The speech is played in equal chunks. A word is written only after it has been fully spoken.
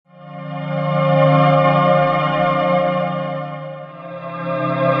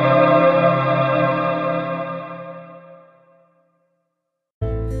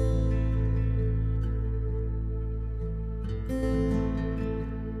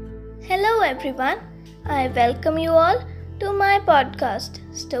everyone. I welcome you all to my podcast,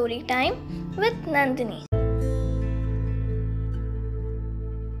 Story Time with Nandini.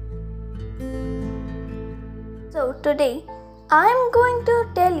 So, today I am going to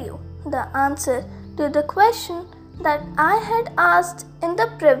tell you the answer to the question that I had asked in the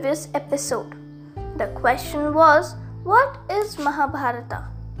previous episode. The question was, what is Mahabharata?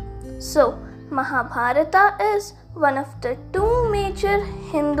 So, Mahabharata is one of the two major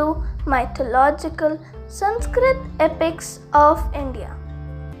Hindu mythological Sanskrit epics of India.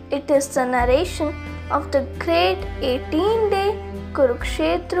 It is the narration of the great 18-day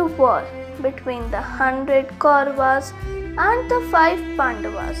Kurukshetra war between the 100 Kauravas and the 5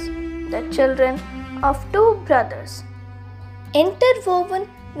 Pandavas, the children of two brothers. Interwoven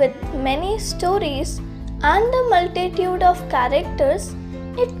with many stories and a multitude of characters,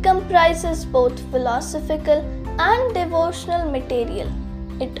 it comprises both philosophical and devotional material.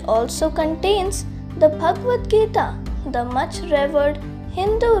 It also contains the Bhagavad Gita, the much revered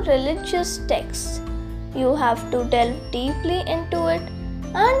Hindu religious text. You have to delve deeply into it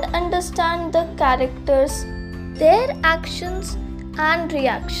and understand the characters, their actions and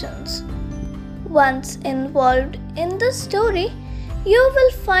reactions. Once involved in the story, you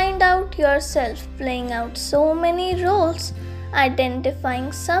will find out yourself playing out so many roles,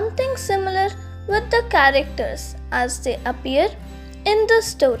 identifying something similar with the characters as they appear in the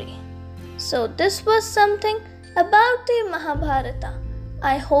story. So this was something about the Mahabharata.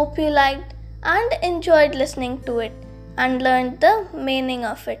 I hope you liked and enjoyed listening to it and learned the meaning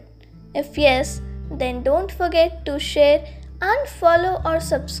of it. If yes, then don't forget to share and follow or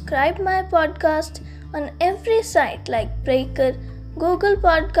subscribe my podcast on every site like Breaker, Google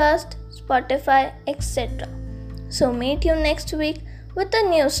Podcast, Spotify, etc. So meet you next week with a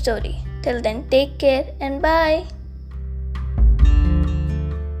new story. Till then, take care and bye.